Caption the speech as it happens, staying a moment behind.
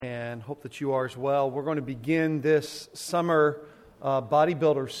and hope that you are as well. We're going to begin this summer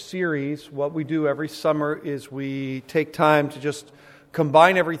bodybuilder series. What we do every summer is we take time to just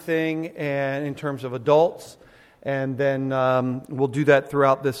combine everything and in terms of adults, and then we'll do that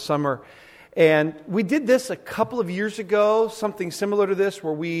throughout this summer. And we did this a couple of years ago, something similar to this,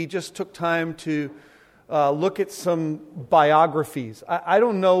 where we just took time to look at some biographies. I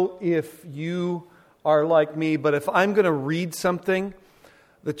don't know if you are like me, but if I'm going to read something,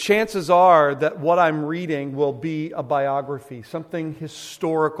 the chances are that what I'm reading will be a biography, something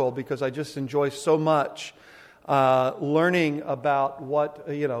historical, because I just enjoy so much learning about what,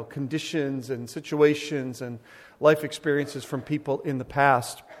 conditions and situations and life experiences from people in the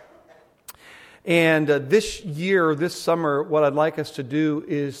past. And this summer, what I'd like us to do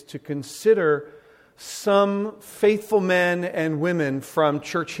is to consider some faithful men and women from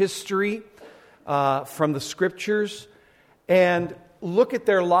church history, from the Scriptures, and look at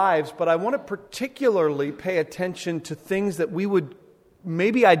their lives. But I want to particularly pay attention to things that we would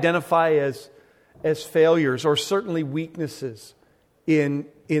maybe identify as failures, or certainly weaknesses in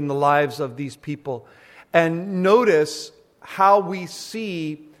the lives of these people, and notice how we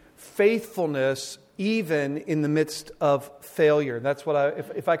see faithfulness even in the midst of failure. That's what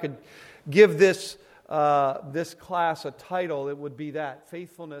if I could give this class a title, it would be that: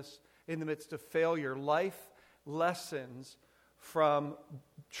 faithfulness in the midst of failure, life lessons from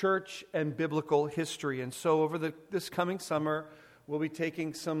church and biblical history. And so over this coming summer, we'll be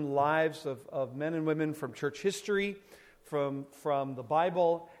taking some lives of men and women from church history, from the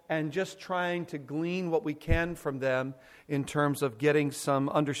Bible, and just trying to glean what we can from them in terms of getting some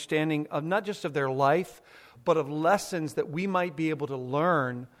understanding of not just of their life, but of lessons that we might be able to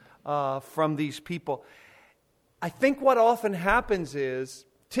learn from these people. I think what often happens is,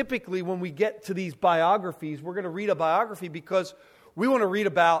 typically when we get to these biographies, we're going to read a biography because we want to read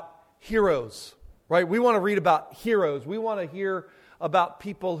about heroes, right? We want to read about heroes. We want to hear about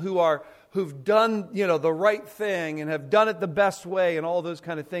people who've done, the right thing and have done it the best way and all those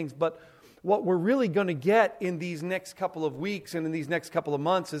kind of things. But what we're really going to get in these next couple of weeks and in these next couple of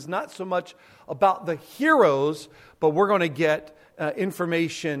months is not so much about the heroes, but we're going to get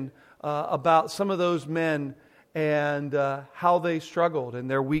information about some of those men and how they struggled and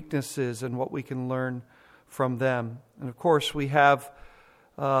their weaknesses and what we can learn from them. And of course, we have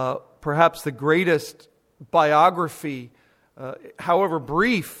perhaps the greatest biography, however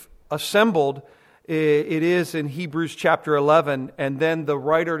brief, assembled. It is in Hebrews chapter 11, and then the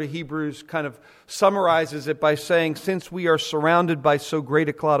writer to Hebrews kind of summarizes it by saying, "Since we are surrounded by so great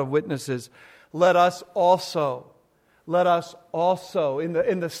a cloud of witnesses, let us also,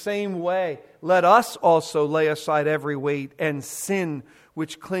 in the same way, let us also lay aside every weight and sin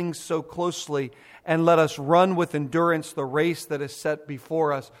which clings so closely, and let us run with endurance the race that is set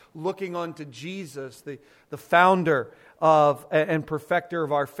before us, looking unto Jesus, the founder of and perfecter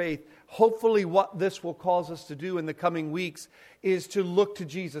of our faith." Hopefully what this will cause us to do in the coming weeks is to look to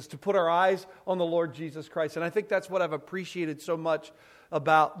Jesus, to put our eyes on the Lord Jesus Christ. And I think that's what I've appreciated so much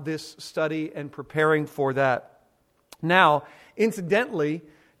about this study and preparing for that. Now, incidentally,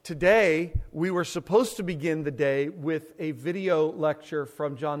 today we were supposed to begin the day with a video lecture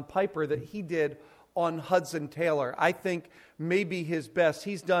from John Piper that he did on Hudson Taylor. I think maybe his best.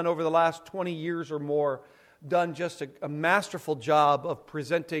 He's done over the last 20 years or more, done just a masterful job of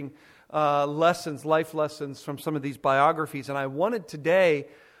presenting life lessons from some of these biographies. And I wanted today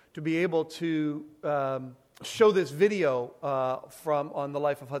to be able to show this video on the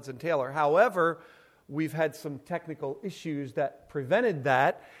life of Hudson Taylor. However, we've had some technical issues that prevented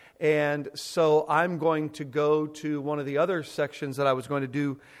that. And so I'm going to go to one of the other sections that I was going to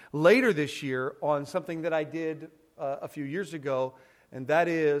do later this year on something that I did a few years ago, and that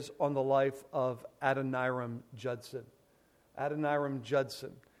is on the life of Adoniram Judson. Adoniram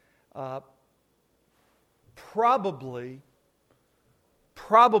Judson. Probably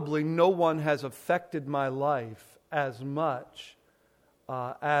no one has affected my life as much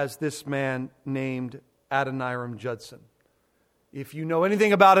as this man named Adoniram Judson. If you know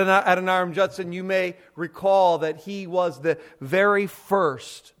anything about Adoniram Judson, you may recall that he was the very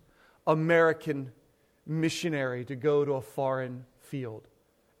first American missionary to go to a foreign field,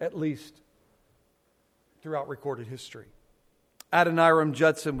 at least throughout recorded history. Adoniram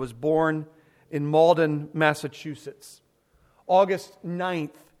Judson was born in Malden, Massachusetts, August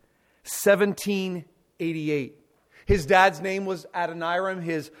 9th, 1788. His dad's name was Adoniram.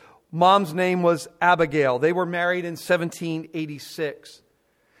 His mom's name was Abigail. They were married in 1786.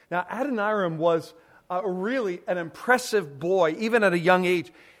 Now, Adoniram was really an impressive boy, even at a young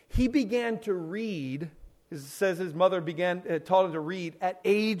age. He began to read, it says his mother taught him to read at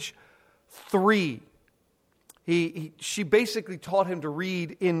age 3. She basically taught him to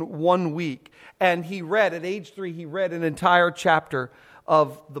read in 1 week. And he read, at age 3, he read an entire chapter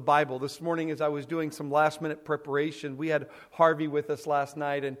of the Bible. This morning, as I was doing some last-minute preparation, we had Harvey with us last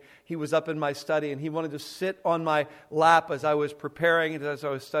night, and he was up in my study, and he wanted to sit on my lap as I was preparing and as I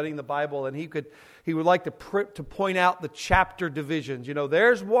was studying the Bible, and he would like to point out the chapter divisions. You know,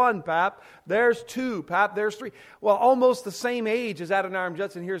 there's 1, Pap. There's 2, Pap. There's 3. Well, almost the same age as Adoniram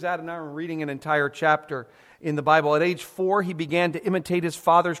Judson. Here's Adoniram reading an entire chapter in the Bible. At age 4, he began to imitate his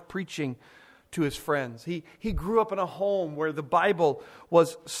father's preaching to his friends. He grew up in a home where the Bible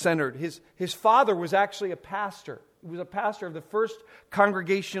was centered. His father was actually a pastor. He was a pastor of the First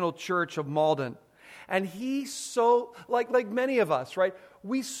Congregational Church of Malden. And he so, like many of us, right?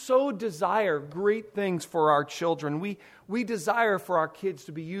 We so desire great things for our children. We desire for our kids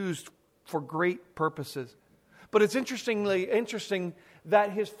to be used for great purposes. But it's interesting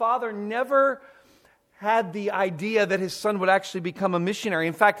that his father never had the idea that his son would actually become a missionary.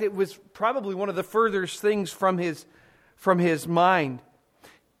 In fact, it was probably one of the furthest things from his mind.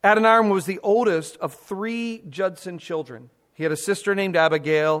 Adoniram was the oldest of 3 Judson children. He had a sister named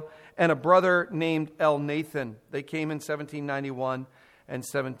Abigail and a brother named Elnathan. They came in 1791 and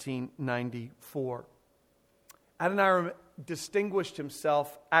 1794. Adoniram distinguished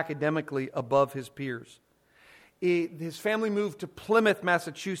himself academically above his peers. His family moved to Plymouth,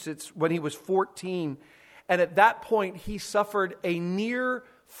 Massachusetts when he was 14. And at that point, he suffered a near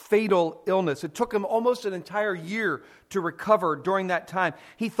fatal illness. It took him almost an entire year to recover during that time.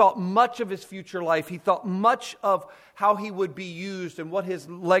 He thought much of his future life. He thought much of how he would be used and what his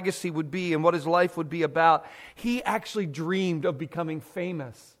legacy would be and what his life would be about. He actually dreamed of becoming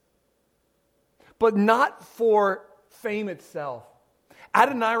famous, but not for fame itself.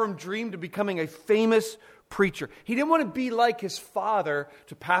 Adoniram dreamed of becoming a famous preacher. He didn't want to be like his father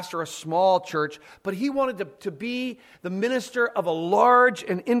to pastor a small church, but he wanted to be the minister of a large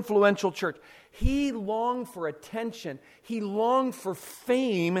and influential church. He longed for attention. He longed for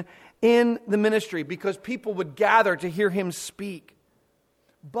fame in the ministry because people would gather to hear him speak.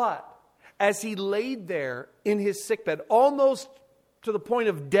 But as he laid there in his sickbed, almost to the point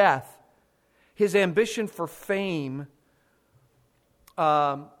of death, his ambition for fame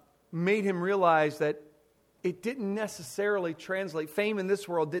made him realize that it didn't necessarily translate. Fame in this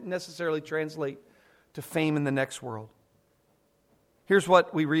world didn't necessarily translate to fame in the next world. Here's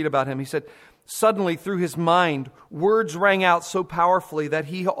what we read about him. He said, suddenly through his mind, words rang out so powerfully that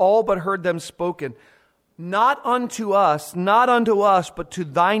he all but heard them spoken. Not unto us, but to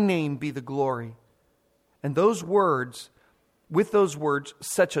thy name be the glory. And with those words,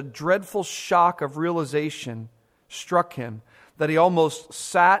 such a dreadful shock of realization struck him that he almost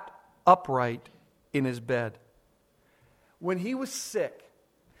sat upright in his bed. When he was sick,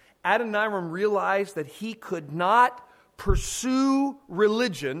 Adoniram realized that he could not pursue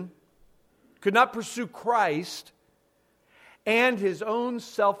religion, could not pursue Christ, and his own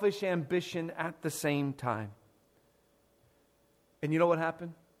selfish ambition at the same time. And you know what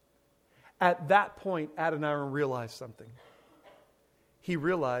happened? At that point, Adoniram realized something. He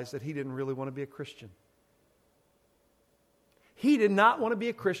realized that he didn't really want to be a Christian. He did not want to be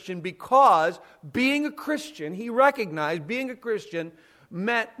a Christian because being a Christian, he recognized being a Christian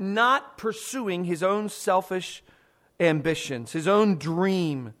meant not pursuing his own selfish ambitions, his own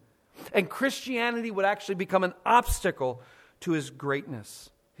dream. And Christianity would actually become an obstacle to his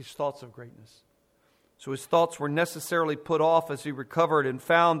greatness, his thoughts of greatness. So his thoughts were necessarily put off as he recovered and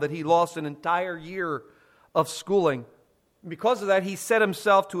found that he lost an entire year of schooling. Because of that, he set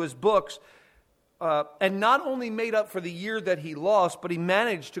himself to his books and not only made up for the year that he lost, but he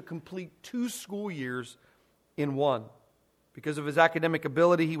managed to complete 2 school years in 1. Because of his academic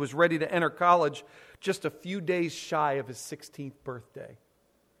ability, he was ready to enter college just a few days shy of his 16th birthday.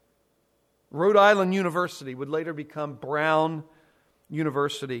 Rhode Island University would later become Brown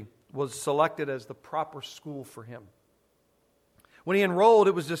University, was selected as the proper school for him. When he enrolled,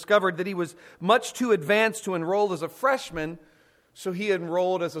 it was discovered that he was much too advanced to enroll as a freshman, so he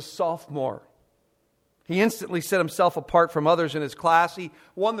enrolled as a sophomore. He instantly set himself apart from others in his class. He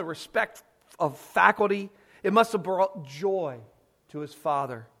won the respect of faculty. It must have brought joy to his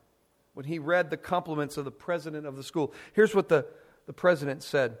father when he read the compliments of the president of the school. Here's what the president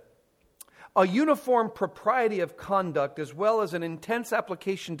said. A uniform propriety of conduct as well as an intense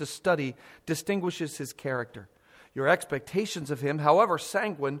application to study distinguishes his character. Your expectations of him, however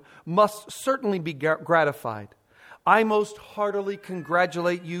sanguine, must certainly be gratified. I most heartily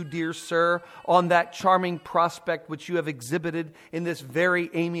congratulate you, dear sir, on that charming prospect which you have exhibited in this very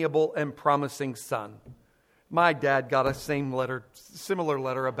amiable and promising son. My dad got a similar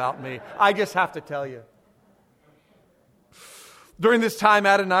letter about me. I just have to tell you. During this time,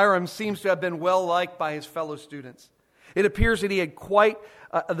 Adoniram seems to have been well liked by his fellow students. It appears that he had quite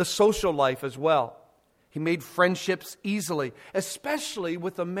the social life as well. He made friendships easily, especially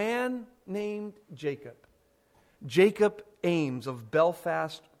with a man named Jacob. Jacob Ames of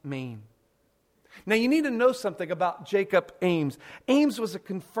Belfast, Maine. Now you need to know something about Jacob Ames. Ames was a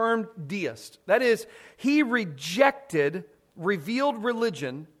confirmed deist. That is, he rejected revealed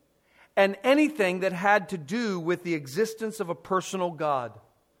religion and anything that had to do with the existence of a personal God.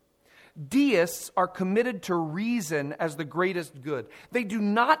 Deists are committed to reason as the greatest good. They do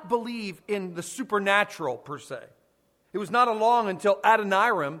not believe in the supernatural per se. It was not long until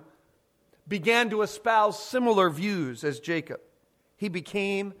Adoniram began to espouse similar views as Jacob. He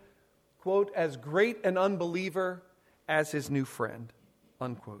became, quote, as great an unbeliever as his new friend,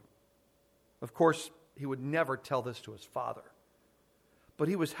 unquote. Of course, he would never tell this to his father. But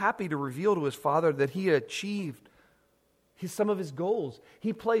he was happy to reveal to his father that he had achieved some of his goals.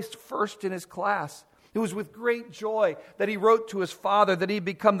 He placed first in his class. It was with great joy that he wrote to his father that he had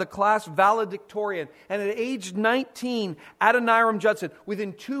become the class valedictorian. And at age 19, Adoniram Judson,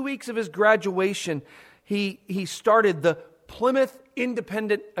 within 2 weeks of his graduation, he started the Plymouth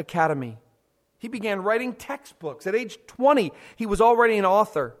Independent Academy. He began writing textbooks. At age 20, he was already an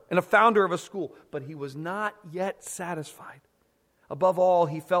author and a founder of a school. But he was not yet satisfied. Above all,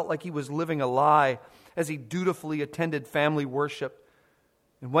 he felt like he was living a lie as he dutifully attended family worship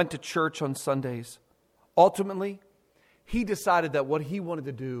and went to church on Sundays. Ultimately, he decided that what he wanted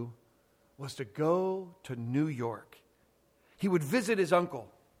to do was to go to New York. He would visit his uncle.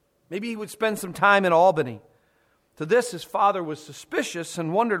 Maybe he would spend some time in Albany. To this, his father was suspicious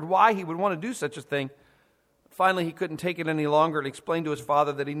and wondered why he would want to do such a thing. Finally, he couldn't take it any longer and explained to his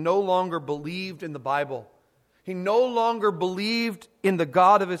father that he no longer believed in the Bible. He no longer believed in the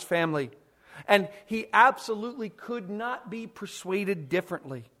God of his family. And he absolutely could not be persuaded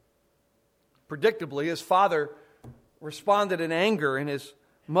differently. Predictably, his father responded in anger, and his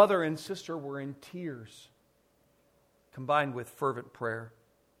mother and sister were in tears, combined with fervent prayer.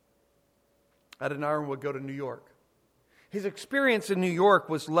 Adoniram would go to New York. His experience in New York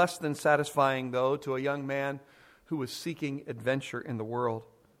was less than satisfying, though, to a young man who was seeking adventure in the world.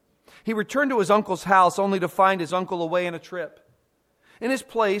 He returned to his uncle's house only to find his uncle away on a trip. In his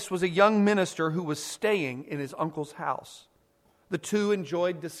place was a young minister who was staying in his uncle's house. The two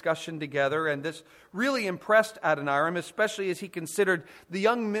enjoyed discussion together, and this really impressed Adoniram, especially as he considered the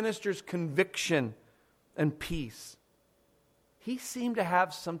young minister's conviction and peace. He seemed to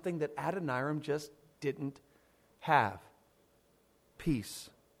have something that Adoniram just didn't have. Peace.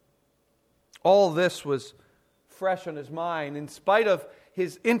 All this was fresh on his mind, in spite of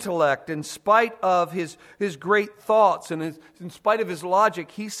his intellect, in spite of his great thoughts, and in spite of his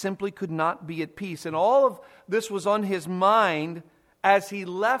logic. He simply could not be at peace. And all of this was on his mind as he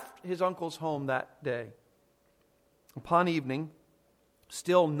left his uncle's home that day. Upon evening,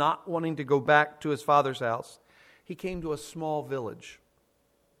 still not wanting to go back to his father's house, he came to a small village.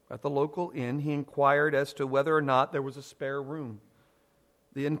 At the local inn, he inquired as to whether or not there was a spare room.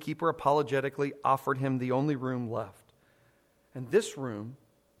 The innkeeper apologetically offered him the only room left. And this room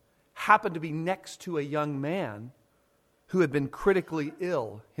happened to be next to a young man who had been critically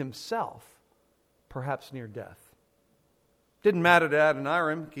ill himself, perhaps near death. Didn't matter to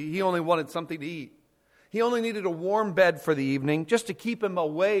Adoniram. He only wanted something to eat. He only needed a warm bed for the evening just to keep him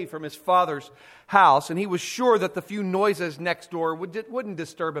away from his father's house. And he was sure that the few noises next door wouldn't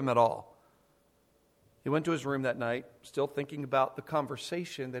disturb him at all. He went to his room that night, still thinking about the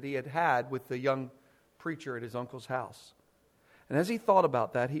conversation that he had had with the young preacher at his uncle's house. And as he thought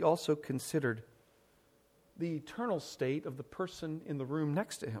about that, he also considered the eternal state of the person in the room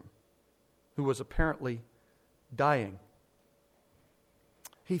next to him, who was apparently dying.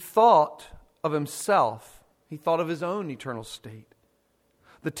 He thought of himself. He thought of his own eternal state.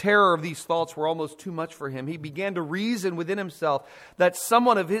 The terror of these thoughts were almost too much for him. He began to reason within himself that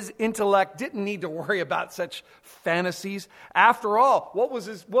someone of his intellect didn't need to worry about such fantasies. After all, what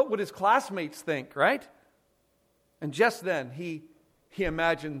would his classmates think, right? And just then, he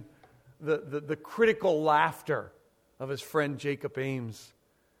imagined the critical laughter of his friend Jacob Ames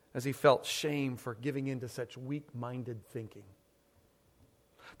as he felt shame for giving in to such weak-minded thinking.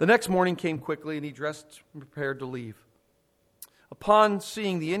 The next morning came quickly, and he dressed and prepared to leave. Upon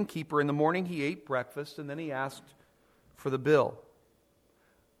seeing the innkeeper in the morning, he ate breakfast, and then he asked for the bill.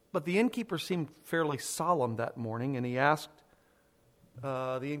 But the innkeeper seemed fairly solemn that morning, and he asked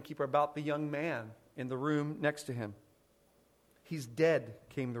the innkeeper about the young man in the room next to him. "He's dead,"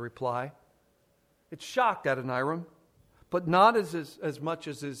 came the reply. It shocked Adoniram, but not as much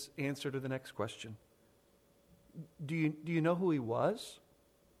as his answer to the next question. Do you know who he was?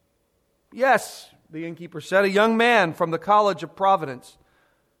 Yes, the innkeeper said, a young man from the College of Providence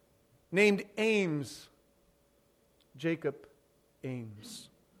named Ames, Jacob Ames.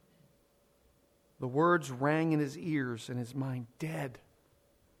 The words rang in his ears and his mind. Dead.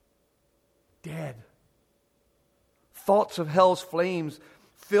 Dead. Thoughts of hell's flames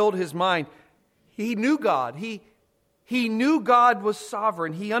filled his mind. He knew God. He knew God was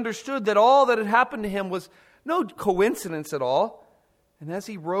sovereign. He understood that all that had happened to him was no coincidence at all. And as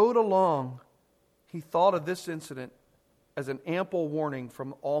he rode along, he thought of this incident as an ample warning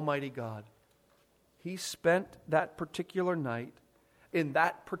from Almighty God. He spent that particular night in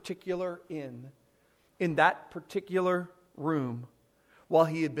that particular inn, in that particular room, while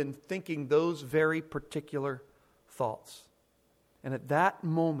he had been thinking those very particular thoughts. And at that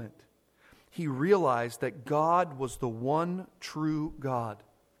moment, he realized that God was the one true God,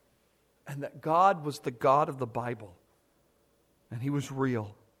 and that God was the God of the Bible, and He was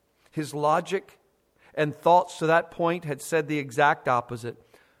real. His logic and thoughts to that point had said the exact opposite.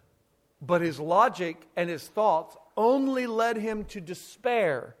 But his logic and his thoughts only led him to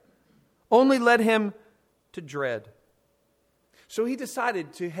despair, only led him to dread. So he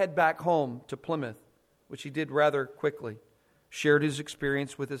decided to head back home to Plymouth, which he did rather quickly. Shared his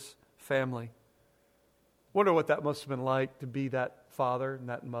experience with his family. Wonder what that must have been like to be that father and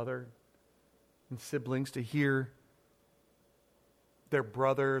that mother and siblings, to hear their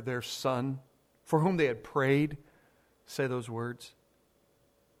brother, their son, for whom they had prayed, say those words.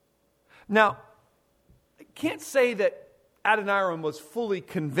 Now, I can't say that Adoniram was fully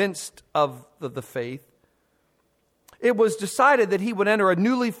convinced of the faith. It was decided that he would enter a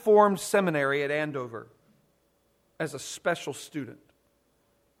newly formed seminary at Andover as a special student.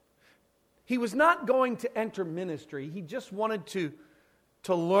 He was not going to enter ministry. He just wanted to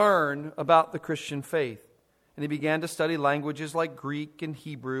learn about the Christian faith. And he began to study languages like Greek and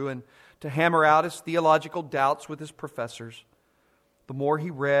Hebrew and to hammer out his theological doubts with his professors. The more he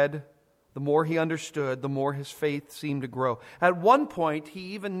read, the more he understood, the more his faith seemed to grow. At one point,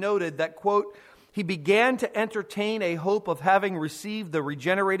 he even noted that, quote, he began to entertain a hope of having received the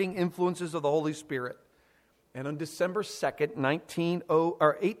regenerating influences of the Holy Spirit. And on December 2nd,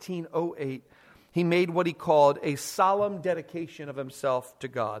 1808, he made what he called a solemn dedication of himself to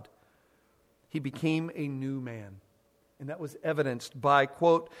God. He became a new man. And that was evidenced by,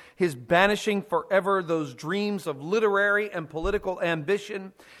 quote, his banishing forever those dreams of literary and political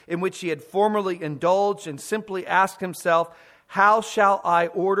ambition in which he had formerly indulged, and simply asked himself, how shall I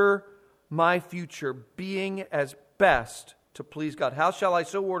order my future being as best to please God? How shall I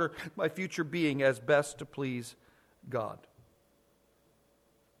so order my future being as best to please God?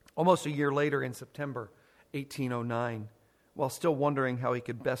 Almost a year later, in September 1809, while still wondering how he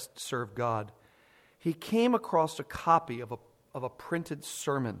could best serve God, he came across a copy of a printed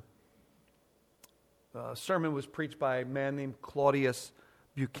sermon. A sermon was preached by a man named Claudius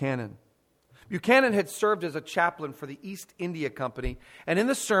Buchanan. Buchanan had served as a chaplain for the East India Company, and in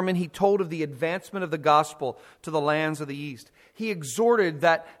the sermon he told of the advancement of the gospel to the lands of the East. He exhorted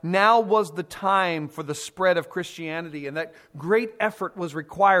that now was the time for the spread of Christianity, and that great effort was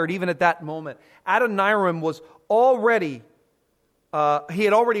required even at that moment. Adoniram was already he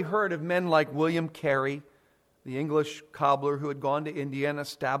had already heard of men like William Carey, the English cobbler who had gone to India and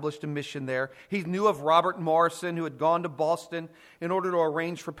established a mission there. He knew of Robert Morrison, who had gone to Boston in order to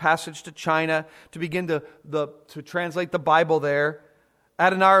arrange for passage to China to begin to translate the Bible there.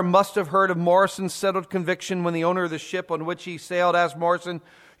 Adoniram must have heard of Morrison's settled conviction when the owner of the ship on which he sailed asked Morrison,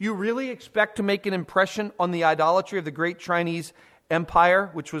 "You really expect to make an impression on the idolatry of the great Chinese empire?"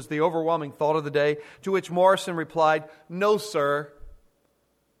 which was the overwhelming thought of the day. To which Morrison replied, "No, sir.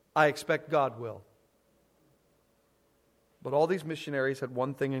 I expect God will." But all these missionaries had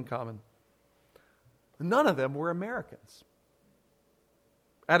one thing in common. None of them were Americans.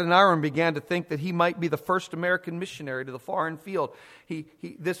 Adoniram began to think that he might be the first American missionary to the foreign field.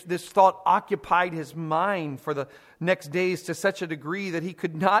 This thought occupied his mind for the next days to such a degree that he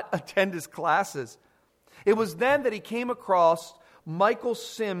could not attend his classes. It was then that he came across Michael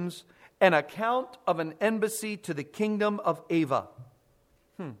Sims' An Account of an Embassy to the Kingdom of Ava.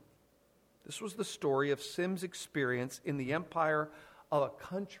 This was the story of Sims' experience in the empire of a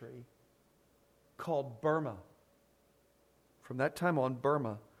country called Burma. From that time on,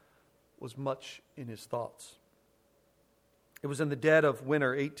 Burma was much in his thoughts. It was in the dead of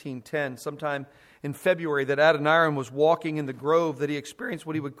winter, 1810, sometime in February, that Adoniram was walking in the grove, that he experienced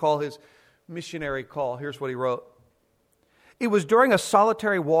what he would call his missionary call. Here's what he wrote. It was during a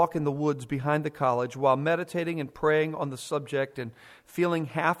solitary walk in the woods behind the college, while meditating and praying on the subject and feeling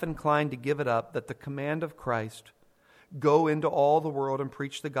half inclined to give it up, that the command of Christ, "Go into all the world and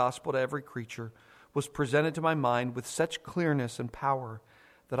preach the gospel to every creature," was presented to my mind with such clearness and power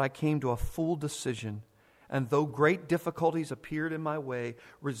that I came to a full decision, and though great difficulties appeared in my way,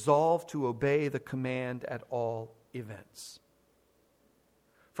 resolved to obey the command at all events.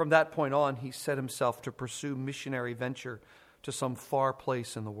 From that point on, he set himself to pursue missionary venture to some far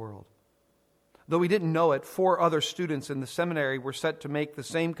place in the world. Though he didn't know it, 4 other students in the seminary were set to make the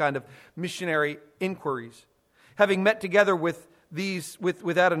same kind of missionary inquiries. Having met together with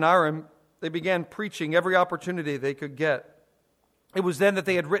Adoniram, they began preaching every opportunity they could get. It was then that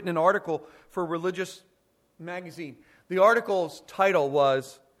they had written an article for a religious magazine. The article's title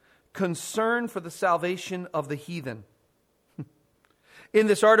was "Concern for the Salvation of the Heathen." In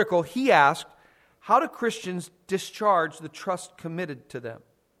this article, he asked, how do Christians discharge the trust committed to them?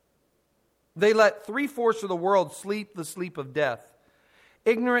 They let 3/4 of the world sleep the sleep of death,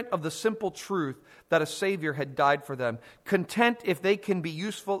 ignorant of the simple truth that a Savior had died for them, content if they can be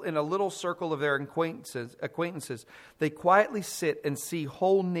useful in a little circle of their acquaintances. They quietly sit and see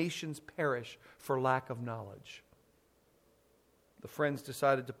whole nations perish for lack of knowledge. The friends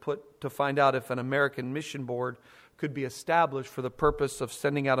decided to find out if an American mission board could be established for the purpose of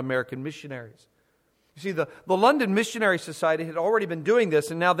sending out American missionaries. You see, the London Missionary Society had already been doing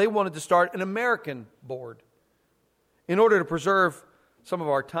this, and now they wanted to start an American board. In order to preserve some of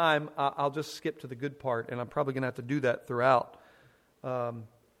our time, I'll just skip to the good part, and I'm probably going to have to do that throughout. But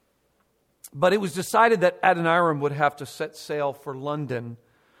it was decided that Adoniram would have to set sail for London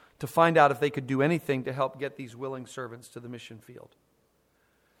to find out if they could do anything to help get these willing servants to the mission field.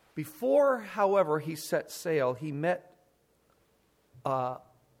 Before, however, he set sail, he met a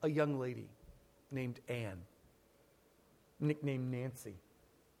young lady named Anne, nicknamed Nancy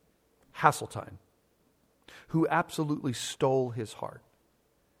Hasseltine, who absolutely stole his heart.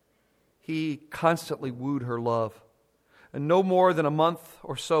 He constantly wooed her love. And no more than a month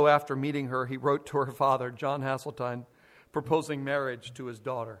or so after meeting her, he wrote to her father, John Hasseltine, proposing marriage to his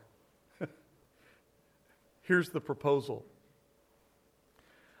daughter. Here's the proposal.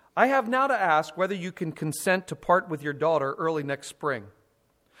 I have now to ask whether you can consent to part with your daughter early next spring,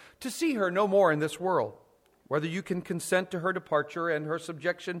 to see her no more in this world, whether you can consent to her departure and her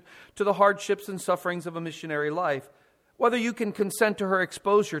subjection to the hardships and sufferings of a missionary life, whether you can consent to her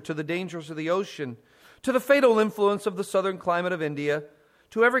exposure to the dangers of the ocean, to the fatal influence of the southern climate of India,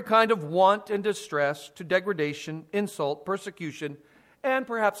 to every kind of want and distress, to degradation, insult, persecution, and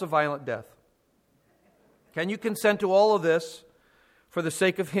perhaps a violent death. Can you consent to all of this for the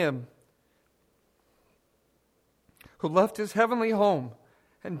sake of Him who left His heavenly home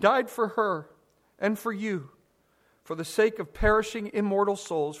and died for her and for you, for the sake of perishing immortal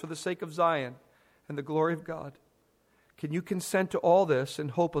souls, for the sake of Zion and the glory of God? Can you consent to all this in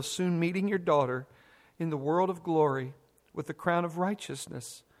hope of soon meeting your daughter in the world of glory with the crown of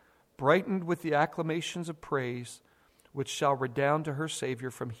righteousness, brightened with the acclamations of praise, which shall redound to her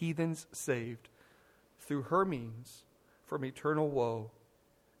Savior from heathens saved, through her means, from eternal woe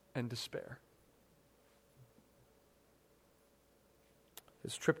and despair?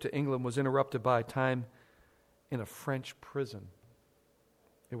 His trip to England was interrupted by time in a French prison.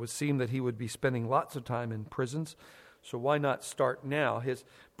 It would seem that he would be spending lots of time in prisons, so why not start now? His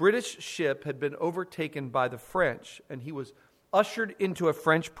British ship had been overtaken by the French, and he was ushered into a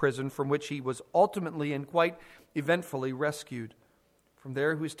French prison from which he was ultimately and quite eventfully rescued. From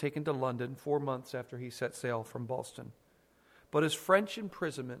there he was taken to London 4 months after he set sail from Boston. But his French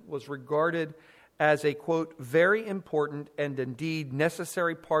imprisonment was regarded as a, quote, very important and indeed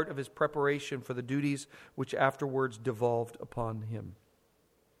necessary part of his preparation for the duties which afterwards devolved upon him.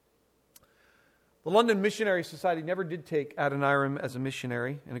 The London Missionary Society never did take Adoniram as a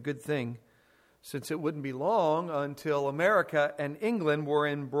missionary, and a good thing, since it wouldn't be long until America and England were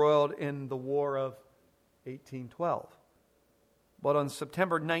embroiled in the War of 1812. But on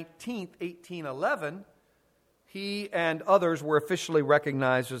September 19th, 1811, he and others were officially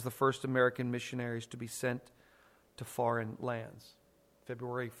recognized as the first American missionaries to be sent to foreign lands.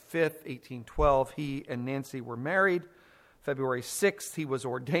 February 5th, 1812, he and Nancy were married. February 6th, he was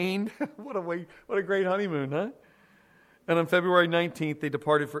ordained. What a great honeymoon, huh? And on February 19th, they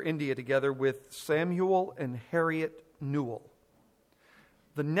departed for India together with Samuel and Harriet Newell.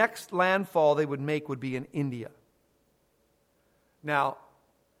 The next landfall they would make would be in India. Now,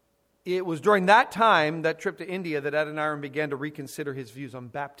 it was during that time, that trip to India, that Adoniram began to reconsider his views on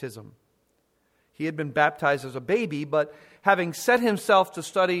baptism. He had been baptized as a baby, but having set himself to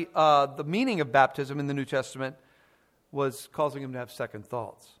study the meaning of baptism in the New Testament, was causing him to have second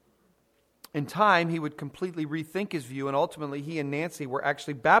thoughts. In time, he would completely rethink his view, and ultimately he and Nancy were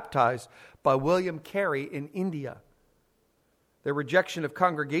actually baptized by William Carey in India. Their rejection of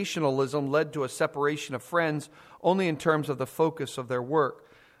Congregationalism led to a separation of friends only in terms of the focus of their work.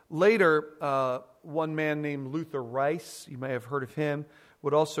 Later, one man named Luther Rice, you may have heard of him,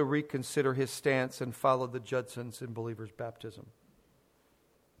 would also reconsider his stance and follow the Judsons in believers' baptism.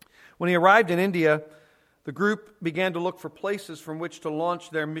 When he arrived in India, the group began to look for places from which to launch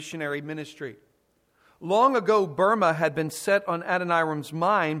their missionary ministry. Long ago, Burma had been set on Adoniram's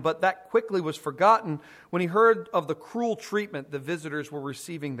mind, but that quickly was forgotten when he heard of the cruel treatment the visitors were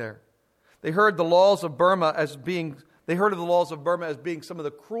receiving there. They heard of the laws of Burma as being some of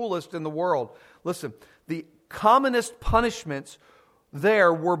the cruelest in the world. Listen, the commonest punishments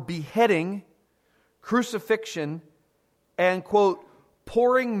there were beheading, crucifixion, and, quote,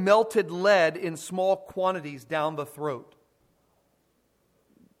 pouring melted lead in small quantities down the throat.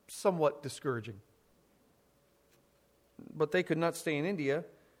 Somewhat discouraging. But they could not stay in India,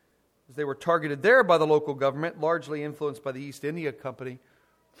 as they were targeted there by the local government, largely influenced by the East India Company,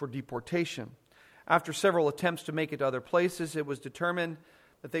 for deportation. After several attempts to make it to other places, it was determined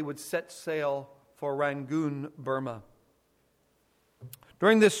that they would set sail for Rangoon, Burma.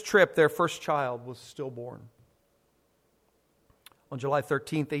 During this trip, their first child was stillborn. On July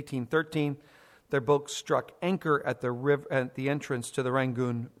 13th, 1813, their boat struck anchor at the entrance to the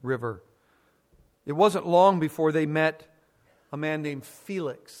Rangoon River. It wasn't long before they met a man named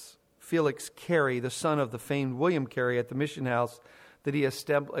Felix Carey, the son of the famed William Carey, at the mission house that he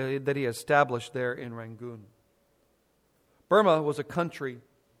established there in Rangoon. Burma is a country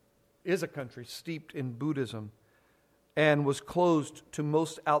steeped in Buddhism and was closed to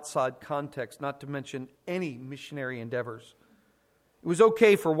most outside contacts, not to mention any missionary endeavors. It was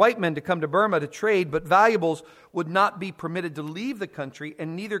okay for white men to come to Burma to trade, but valuables would not be permitted to leave the country,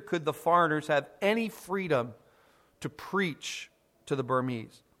 and neither could the foreigners have any freedom to preach to the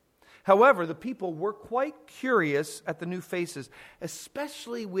Burmese. However, the people were quite curious at the new faces,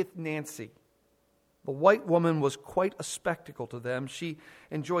 especially with Nancy. The white woman was quite a spectacle to them. She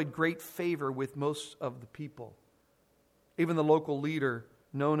enjoyed great favor with most of the people. Even the local leader,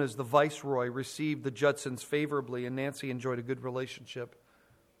 known as the Viceroy, received the Judsons favorably, and Nancy enjoyed a good relationship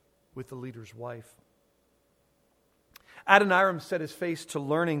with the leader's wife. Adoniram set his face to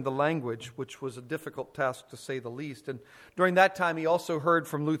learning the language, which was a difficult task to say the least. And during that time, he also heard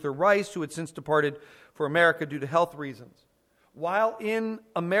from Luther Rice, who had since departed for America due to health reasons. While in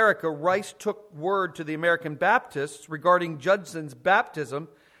America, Rice took word to the American Baptists regarding Judson's baptism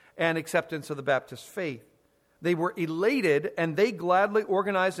and acceptance of the Baptist faith. They were elated, and they gladly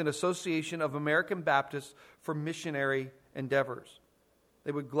organized an association of American Baptists for missionary endeavors.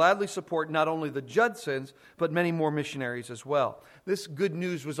 They would gladly support not only the Judsons, but many more missionaries as well. This good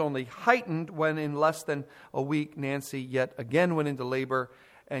news was only heightened when in less than a week, Nancy yet again went into labor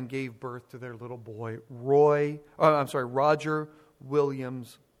and gave birth to their little boy, Roger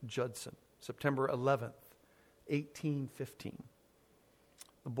Williams Judson, September 11th, 1815.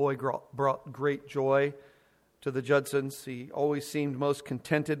 The boy brought great joy to the Judsons. He always seemed most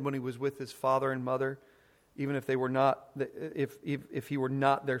contented when he was with his father and mother, even if they were not, if he were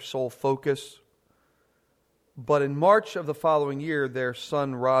not their sole focus. But in March of the following year, their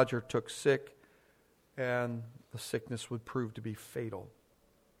son Roger took sick, and the sickness would prove to be fatal.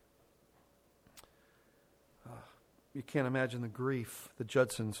 You can't imagine the grief the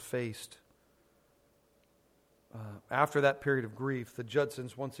Judsons faced. After that period of grief, the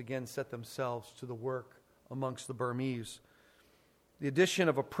Judsons once again set themselves to the work amongst the Burmese. The addition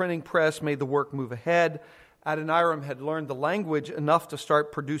of a printing press made the work move ahead. Adoniram had learned the language enough to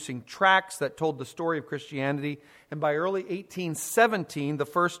start producing tracts that told the story of Christianity, and by early 1817, the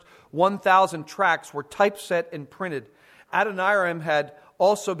first 1,000 tracts were typeset and printed. Adoniram had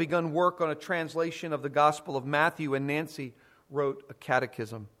also begun work on a translation of the Gospel of Matthew, and Nancy wrote a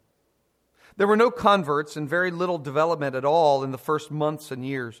catechism. There were no converts and very little development at all in the first months and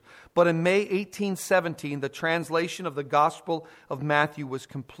years. But in May 1817, the translation of the Gospel of Matthew was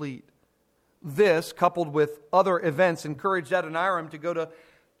complete. This, coupled with other events, encouraged Adoniram to go to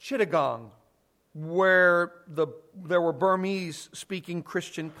Chittagong, where there were Burmese-speaking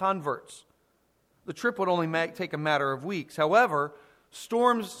Christian converts. The trip would only take a matter of weeks. However,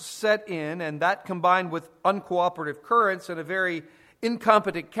 storms set in, and that combined with uncooperative currents and a very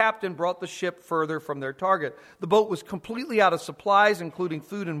incompetent captain brought the ship further from their target. The boat was completely out of supplies, including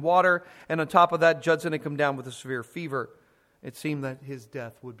food and water, and on top of that, Judson had come down with a severe fever. It seemed that his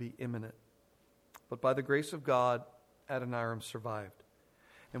death would be imminent. But by the grace of God, Adoniram survived.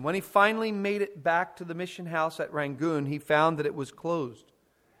 And when he finally made it back to the mission house at Rangoon, he found that it was closed.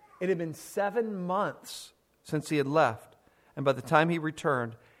 It had been 7 months since he had left, and by the time he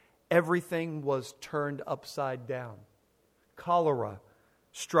returned, everything was turned upside down. Cholera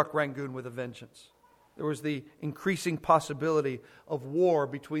struck Rangoon with a vengeance. There was the increasing possibility of war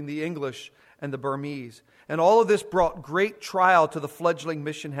between the English and the Burmese. And all of this brought great trial to the fledgling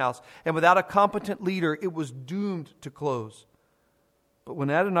mission house. And without a competent leader, it was doomed to close. But when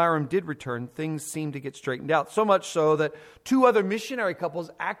Adoniram did return, things seemed to get straightened out. So much so that 2 other missionary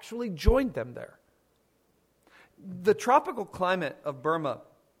couples actually joined them there. The tropical climate of Burma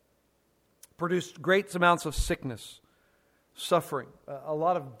produced great amounts of sickness, suffering, a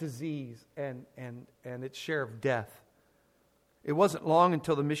lot of disease, and its share of death. It wasn't long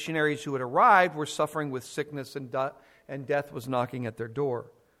until the missionaries who had arrived were suffering with sickness and death was knocking at their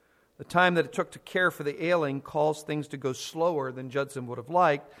door. The time that it took to care for the ailing caused things to go slower than Judson would have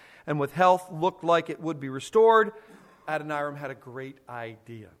liked, and with health looked like it would be restored, Adoniram had a great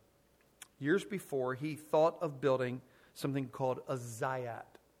idea. Years before, he thought of building something called a zayat.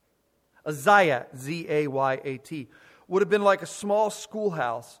 A zayat, Z-A-Y-A-T, would have been like a small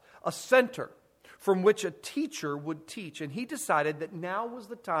schoolhouse, a center from which a teacher would teach. And he decided that now was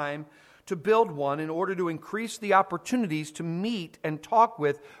the time to build one in order to increase the opportunities to meet and talk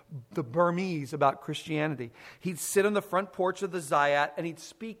with the Burmese about Christianity. He'd sit on the front porch of the zayat and he'd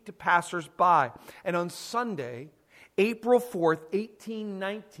speak to passers-by. And on Sunday, April 4th,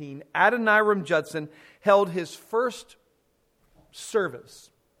 1819, Adoniram Judson held his first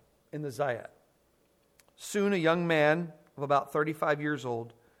service in the zayat. Soon a young man of about 35 years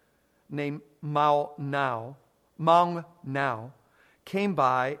old named Maung Nao came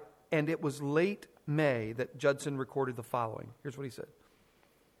by, and it was late May that Judson recorded the following. Here's what he said.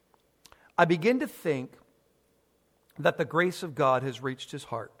 I begin to think that the grace of God has reached his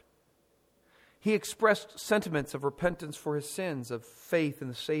heart. He expressed sentiments of repentance for his sins, of faith in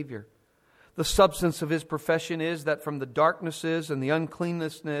the Savior. The substance of his profession is that from the darknesses and the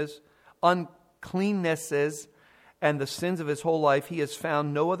uncleannesses and the sins of his whole life, he has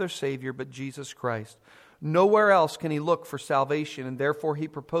found no other Savior but Jesus Christ. Nowhere else can he look for salvation, and therefore he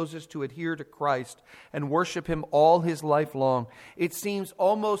proposes to adhere to Christ and worship him all his life long. It seems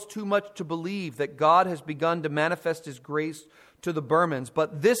almost too much to believe that God has begun to manifest his grace to the Burmans,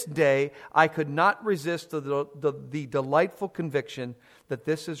 but this day I could not resist the delightful conviction that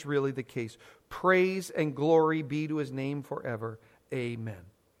this is really the case. Praise and glory be to his name forever. Amen.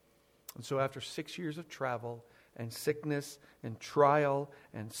 And so after 6 years of travel and sickness and trial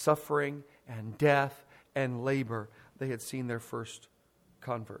and suffering and death and labor, they had seen their first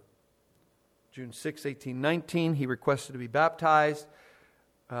convert. June 6, 1819, he requested to be baptized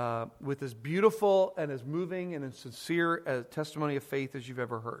with as beautiful and as moving and as sincere a testimony of faith as you've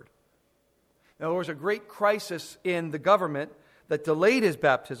ever heard. Now, there was a great crisis in the government that delayed his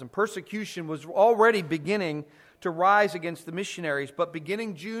baptism. Persecution was already beginning to rise against the missionaries, but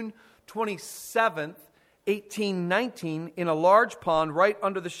beginning June 27th, 1819, in a large pond right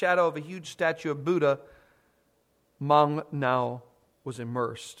under the shadow of a huge statue of Buddha, Maung Nao was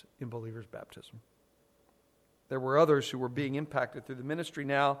immersed in believers' baptism. There were others who were being impacted through the ministry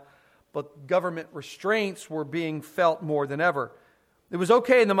now, but government restraints were being felt more than ever. It was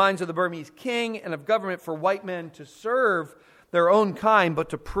okay in the minds of the Burmese king and of government for white men to serve their own kind, but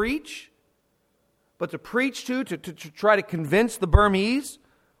to preach to try to convince the Burmese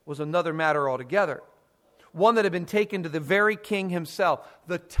was another matter altogether. One that had been taken to the very king himself,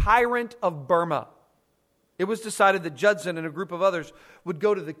 the tyrant of Burma. It was decided that Judson and a group of others would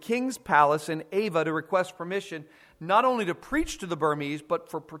go to the king's palace in Ava to request permission, not only to preach to the Burmese, but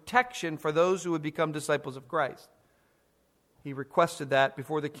for protection for those who would become disciples of Christ. He requested that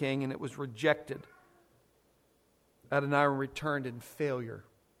before the king, and it was rejected. Adoniram returned in failure.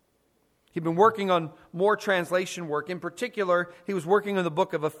 He'd been working on more translation work. In particular, he was working on the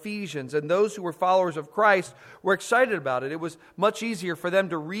book of Ephesians, and those who were followers of Christ were excited about it. It was much easier for them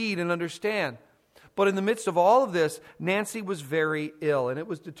to read and understand. But in the midst of all of this, Nancy was very ill, and it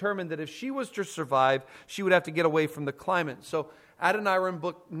was determined that if she was to survive, she would have to get away from the climate. So Adoniram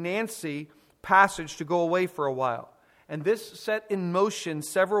booked Nancy passage to go away for a while. And this set in motion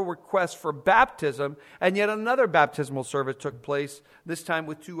several requests for baptism, and yet another baptismal service took place, this time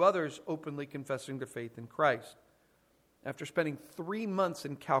with 2 others openly confessing their faith in Christ. After spending 3 months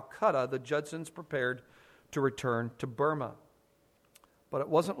in Calcutta, the Judsons prepared to return to Burma. But it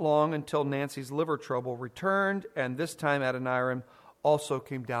wasn't long until Nancy's liver trouble returned, and this time Adoniram also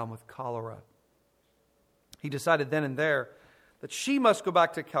came down with cholera. He decided then and there that she must go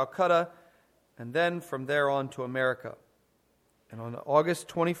back to Calcutta, and then from there on to America. And on August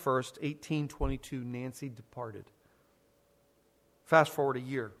 21st, 1822, Nancy departed. Fast forward a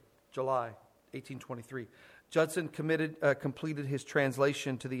year, July 1823. Judson completed his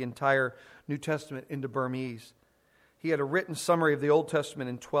translation to the entire New Testament into Burmese. He had a written summary of the Old Testament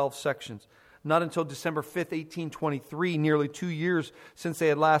in 12 sections. Not until December 5th, 1823, nearly 2 years since they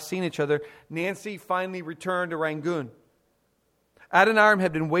had last seen each other, Nancy finally returned to Rangoon. Adoniram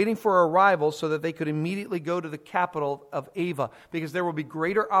had been waiting for her arrival so that they could immediately go to the capital of Ava, because there will be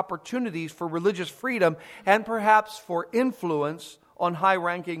greater opportunities for religious freedom and perhaps for influence on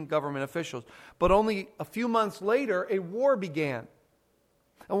high-ranking government officials. But only a few months later, a war began.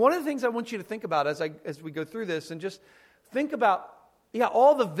 And one of the things I want you to think about as we go through this, and just think about,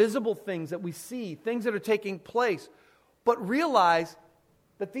 all the visible things that we see, things that are taking place, but realize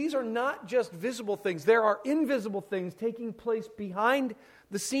that these are not just visible things. There are invisible things taking place behind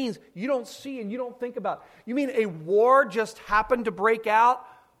the scenes you don't see and you don't think about. You mean a war just happened to break out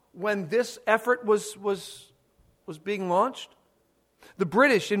when this effort was being launched? The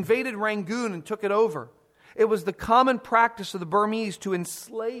British invaded Rangoon and took it over. It was the common practice of the Burmese to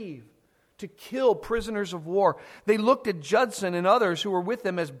enslave, to kill prisoners of war. They looked at Judson and others who were with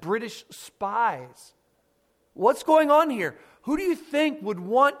them as British spies. What's going on here? Who do you think would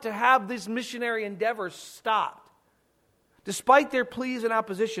want to have these missionary endeavors stopped? Despite their pleas and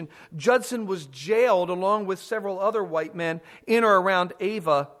opposition, Judson was jailed along with several other white men in or around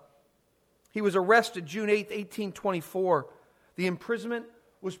Ava. He was arrested June 8, 1824. The imprisonment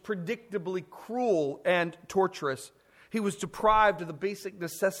was predictably cruel and torturous. He was deprived of the basic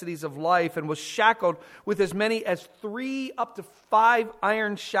necessities of life and was shackled with as many as 3 up to 5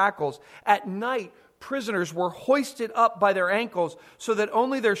 iron shackles. At night, prisoners were hoisted up by their ankles so that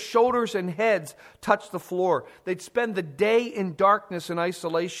only their shoulders and heads touched the floor. They'd spend the day in darkness and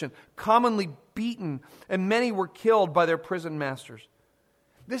isolation, commonly beaten, and many were killed by their prison masters.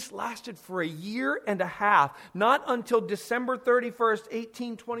 This lasted for a year and a half. Not until December 31st,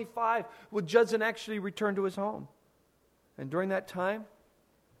 1825, would Judson actually return to his home. And during that time,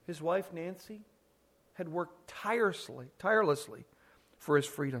 his wife Nancy had worked tirelessly for his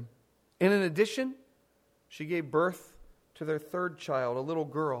freedom. And in addition, she gave birth to their 3rd child, a little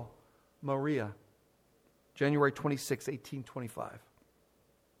girl, Maria, January 26, 1825.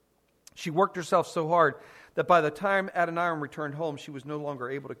 She worked herself so hard that by the time Adoniram returned home, she was no longer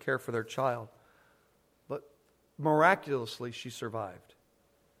able to care for their child. But miraculously, she survived.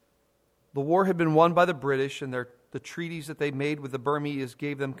 The war had been won by the British, and the treaties that they made with the Burmese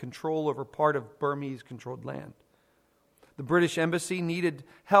gave them control over part of Burmese-controlled land. The British embassy needed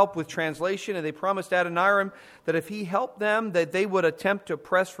help with translation, and they promised Adoniram that if he helped them, that they would attempt to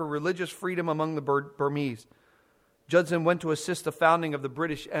press for religious freedom among the Burmese. Judson went to assist the founding of the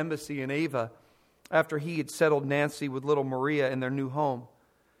British embassy in Ava after he had settled Nancy with little Maria in their new home.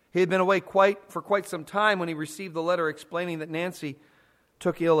 He had been away for quite some time when he received the letter explaining that Nancy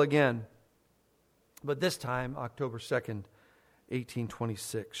took ill again. But this time, October 2nd,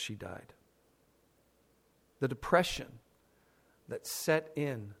 1826, she died. The depression that set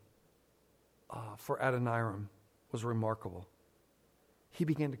in for Adoniram was remarkable. He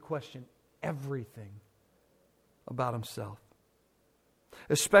began to question everything about himself,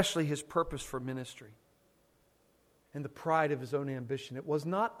 especially his purpose for ministry and the pride of his own ambition. It was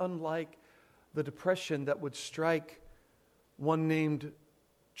not unlike the depression that would strike one named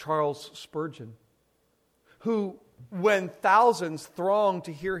Charles Spurgeon, who, when thousands thronged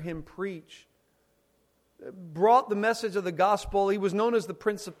to hear him preach, brought the message of the gospel. He was known as the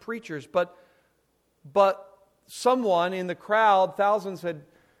Prince of Preachers, but someone in the crowd, thousands had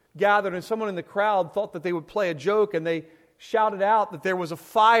gathered, and someone in the crowd thought that they would play a joke, and they shouted out that there was a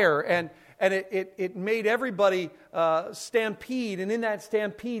fire, and it made everybody stampede, and in that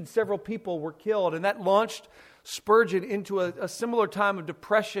stampede, several people were killed, and that launched Spurgeon into a similar time of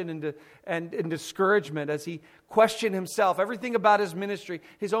depression and discouragement as he questioned himself, everything about his ministry,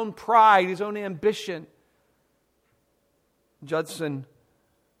 his own pride, his own ambition. Judson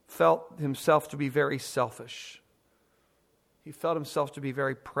felt himself to be very selfish. He felt himself to be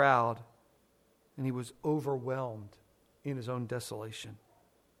very proud, and he was overwhelmed in his own desolation.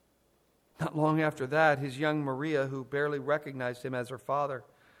 Not long after that, his young Maria, who barely recognized him as her father,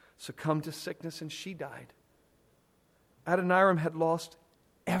 succumbed to sickness, and she died. Adoniram had lost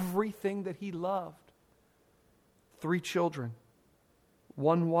everything that he loved. 3 children,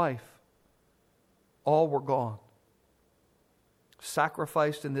 1 wife, all were gone.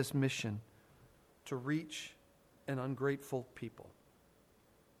 Sacrificed in this mission to reach an ungrateful people.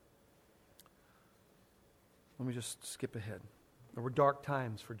 Let me just skip ahead. There were dark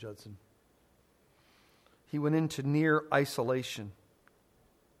times for Judson. He went into near isolation.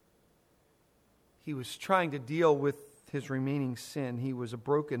 He was trying to deal with his remaining sin. He was a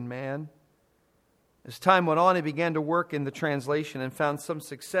broken man. As time went on, he began to work in the translation and found some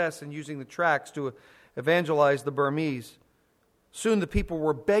success in using the tracts to evangelize the Burmese. Soon the people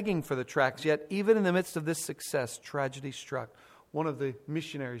were begging for the tracts, yet even in the midst of this success, tragedy struck. One of the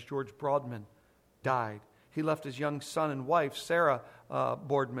missionaries, George Boardman, died. He left his young son and wife, Sarah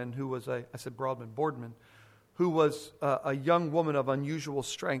Boardman, who was Boardman, who was a young woman of unusual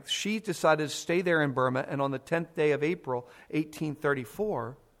strength. She decided to stay there in Burma, and on the 10th day of April,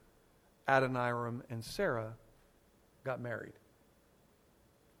 1834, Adoniram and Sarah got married.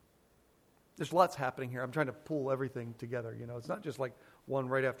 There's lots happening here. I'm trying to pull everything together. It's not just like one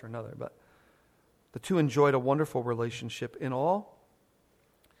right after another, but the two enjoyed a wonderful relationship. In all,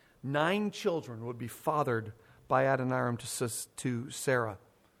 9 children would be fathered by Adoniram to Sarah.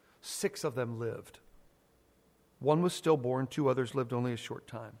 6 of them lived. 1 was stillborn, 2 others lived only a short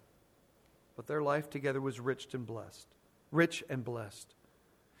time. But their life together was rich and blessed.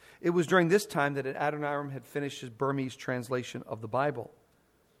 It was during this time that Adoniram had finished his Burmese translation of the Bible.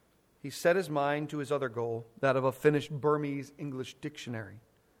 He set his mind to his other goal, that of a finished Burmese English dictionary.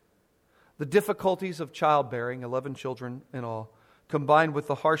 The difficulties of childbearing, 11 children in all, combined with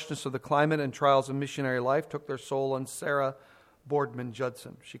the harshness of the climate and trials of missionary life, took their soul on Sarah Boardman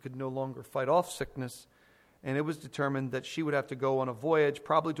Judson. She could no longer fight off sickness, and it was determined that she would have to go on a voyage,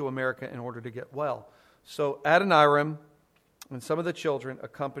 probably to America, in order to get well. So Adoniram and some of the children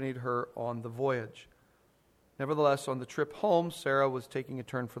accompanied her on the voyage. Nevertheless, on the trip home, Sarah was taking a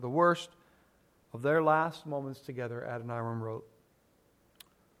turn for the worst. Of their last moments together, Adoniram wrote,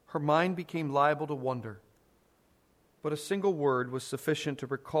 "Her mind became liable to wander, but a single word was sufficient to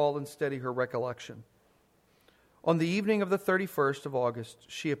recall and steady her recollection. On the evening of the 31st of August,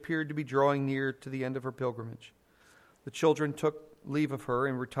 she appeared to be drawing near to the end of her pilgrimage. The children took leave of her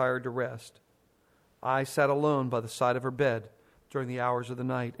and retired to rest. I sat alone by the side of her bed during the hours of the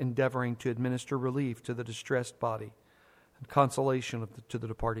night, endeavoring to administer relief to the distressed body and consolation to the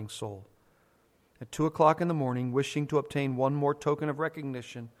departing soul. At 2 o'clock in the morning, wishing to obtain one more token of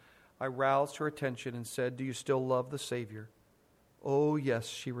recognition, I roused her attention and said, 'Do you still love the Savior?' 'Oh, yes,'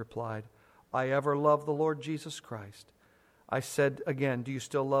 she replied. 'I ever loved the Lord Jesus Christ.' I said again, 'Do you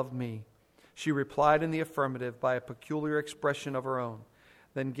still love me?' She replied in the affirmative by a peculiar expression of her own,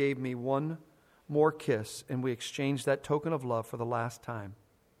 then gave me one more kiss, and we exchanged that token of love for the last time.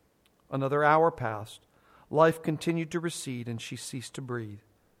 Another hour passed. Life continued to recede, and she ceased to breathe.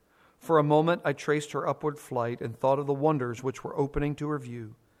 For a moment I traced her upward flight and thought of the wonders which were opening to her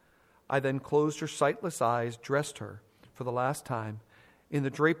view. I then closed her sightless eyes, dressed her for the last time in the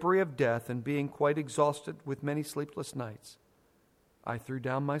drapery of death, and being quite exhausted with many sleepless nights, I threw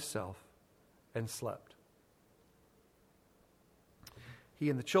down myself and slept." He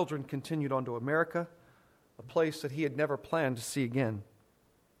and the children continued on to America, a place that he had never planned to see again.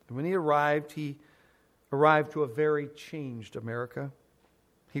 And when he arrived to a very changed America.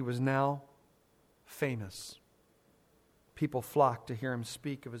 He was now famous. People flocked to hear him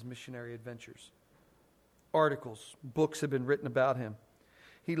speak of his missionary adventures. Articles, books had been written about him.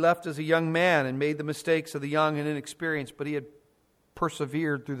 He left as a young man and made the mistakes of the young and inexperienced, but he had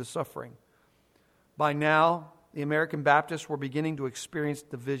persevered through the suffering. By now, the American Baptists were beginning to experience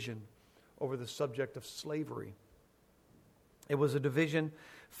division over the subject of slavery. It was a division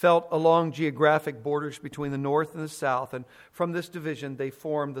felt along geographic borders between the North and the South, and from this division they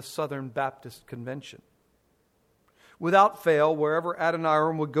formed the Southern Baptist Convention. Without fail, wherever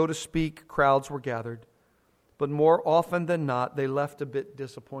Adoniram would go to speak, crowds were gathered, but more often than not, they left a bit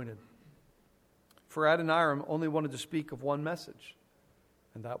disappointed. For Adoniram only wanted to speak of one message,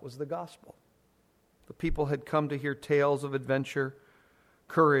 and that was the gospel. The people had come to hear tales of adventure,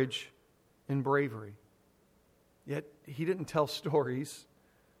 courage, and bravery. Yet he didn't tell stories.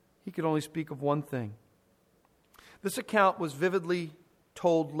 He could only speak of one thing. This account was vividly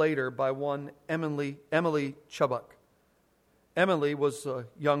told later by one Emily Chubbuck. Emily was a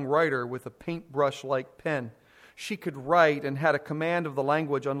young writer with a paintbrush-like pen. She could write and had a command of the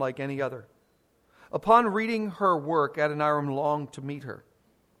language unlike any other. Upon reading her work, Adoniram longed to meet her.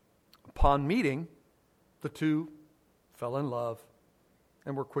 Upon meeting, the two fell in love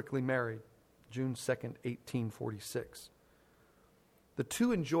and were quickly married, June 2nd, 1846. The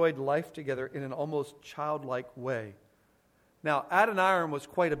two enjoyed life together in an almost childlike way. Now, Adoniram was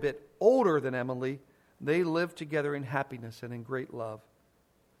quite a bit older than Emily. They lived together in happiness and in great love.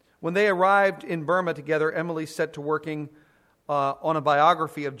 When they arrived in Burma together, Emily set to working on a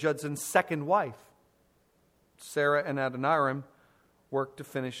biography of Judson's second wife. Sarah and Adoniram worked to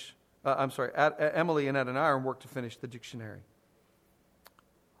finish Emily and Adoniram worked to finish the dictionary.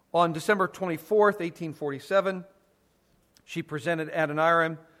 On December 24th, 1847, she presented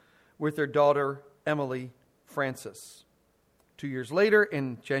Adoniram with their daughter, Emily Frances. 2 years later,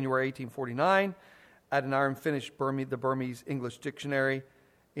 in January 1849, Adoniram finished the Burmese English Dictionary.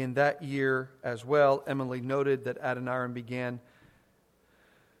 In that year as well, Emily noted that Adoniram began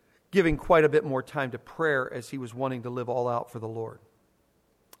giving quite a bit more time to prayer as he was wanting to live all out for the Lord.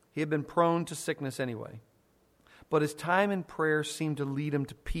 He had been prone to sickness anyway, but his time in prayer seemed to lead him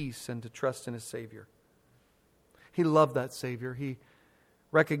to peace and to trust in his Savior. He loved that Savior. He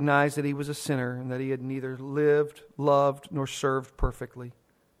recognized that he was a sinner and that he had neither lived, loved, nor served perfectly.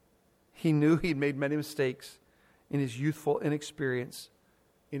 He knew he'd made many mistakes in his youthful inexperience,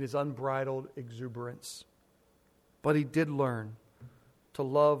 in his unbridled exuberance. But he did learn to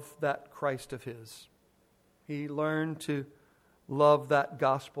love that Christ of his. He learned to love that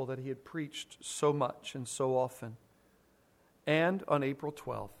gospel that he had preached so much and so often. And on April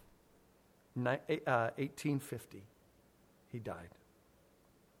 12th, 1850, he died.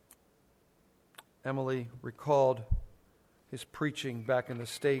 Emily recalled his preaching back in the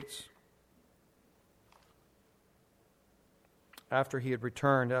States after he had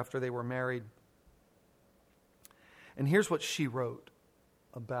returned, after they were married. And here's what she wrote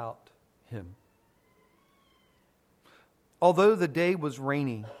about him. Although the day was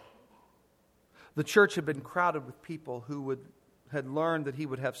rainy, the church had been crowded with people who had learned that he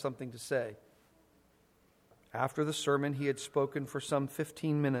would have something to say. After the sermon, he had spoken for some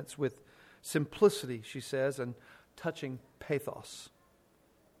 15 minutes with simplicity, she says, and touching pathos.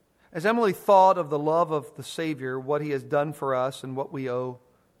 As Emily thought of the love of the Savior, what he has done for us, and what we owe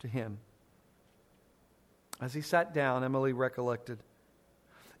to him, as he sat down, Emily recollected,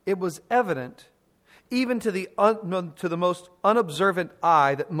 it was evident, even to the most unobservant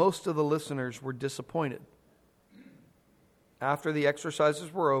eye, that most of the listeners were disappointed. After the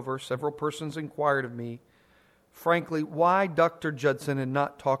exercises were over, several persons inquired of me, frankly, why Dr. Judson had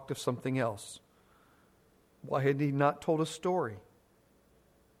not talked of something else. Why had he not told a story?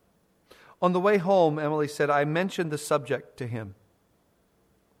 On the way home, Emily said, I mentioned the subject to him.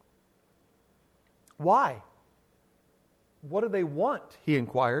 Why? What do they want? He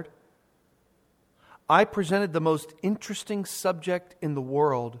inquired. I presented the most interesting subject in the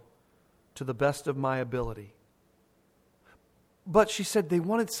world to the best of my ability. But she said they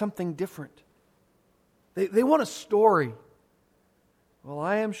wanted something different. They want a story. Well,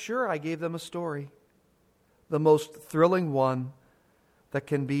 I am sure I gave them a story, the most thrilling one that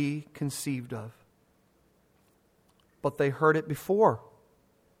can be conceived of. But they heard it before,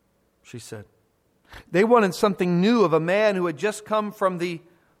 she said. They wanted something new of a man who had just come from the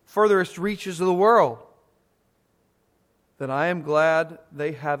furthest reaches of the world. Then I am glad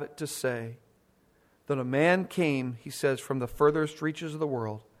they have it to say that a man came, he says, from the furthest reaches of the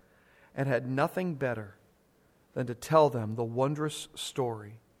world and had nothing better than to tell them the wondrous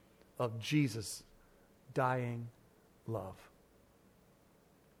story of Jesus' dying love.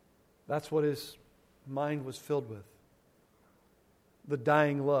 That's what his mind was filled with. The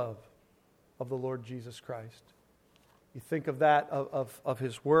dying love of the Lord Jesus Christ. You think of that, of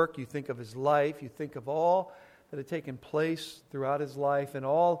his work, you think of his life, you think of all that had taken place throughout his life and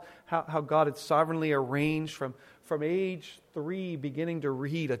all how God had sovereignly arranged from age 3 beginning to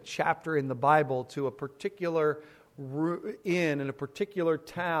read a chapter in the Bible to a particular inn in a particular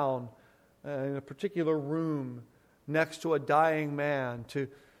town, in a particular room next to a dying man, to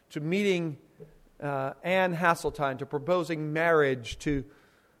meeting Anne Hasseltine, to proposing marriage, to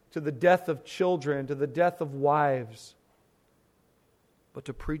the death of children, to the death of wives, but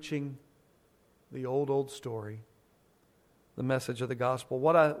to preaching the old story, the message of the gospel.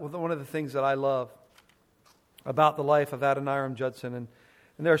 One of the things that I love about the life of Adoniram Judson, and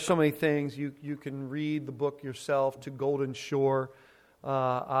there are so many things. You can read the book yourself, To Golden Shore.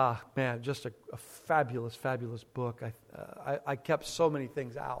 Just a fabulous, fabulous book. I kept so many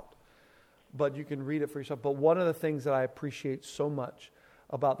things out, but you can read it for yourself. But one of the things that I appreciate so much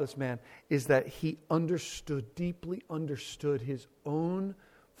about this man is that he deeply understood his own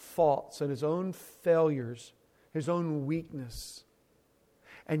faults and his own failures, his own weakness.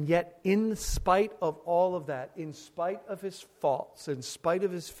 And yet, in spite of all of that, in spite of his faults, in spite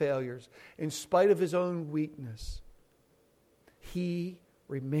of his failures, in spite of his own weakness, he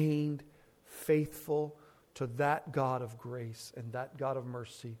remained faithful to that God of grace and that God of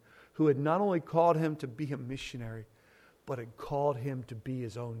mercy, who had not only called him to be a missionary, but had called him to be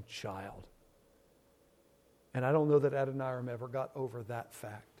his own child. And I don't know that Adoniram ever got over that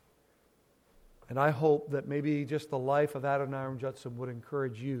fact. And I hope that maybe just the life of Adoniram Judson would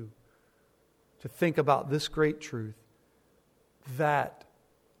encourage you to think about this great truth that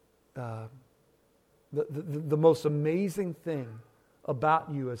the most amazing thing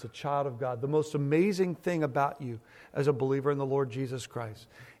about you as a child of God, the most amazing thing about you as a believer in the Lord Jesus Christ,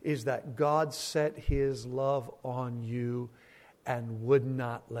 is that God set His love on you and would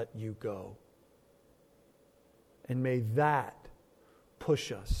not let you go. And may that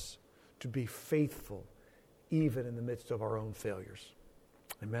push us to be faithful even in the midst of our own failures.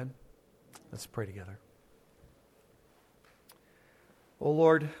 Amen? Let's pray together. Oh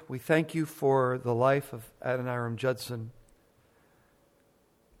Lord, we thank you for the life of Adoniram Judson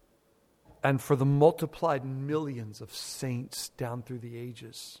and for the multiplied millions of saints down through the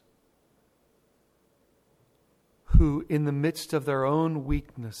ages who, in the midst of their own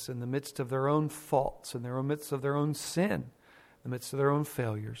weakness, in the midst of their own faults, in the midst of their own sin, in the midst of their own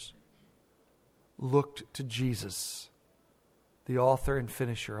failures, looked to Jesus, the author and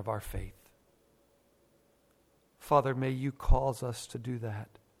finisher of our faith. Father, may you cause us to do that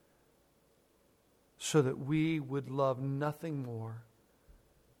so that we would love nothing more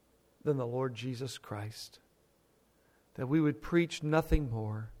than the Lord Jesus Christ, that we would preach nothing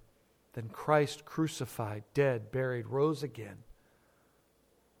more than Christ crucified, dead, buried, rose again,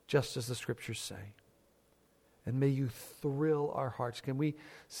 just as the Scriptures say. And may you thrill our hearts. Can we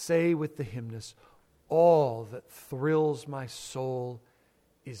say with the hymnist, all that thrills my soul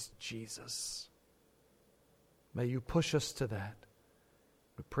is Jesus. May you push us to that.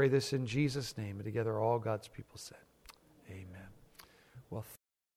 We pray this in Jesus' name, and together all God's people said, amen. Well,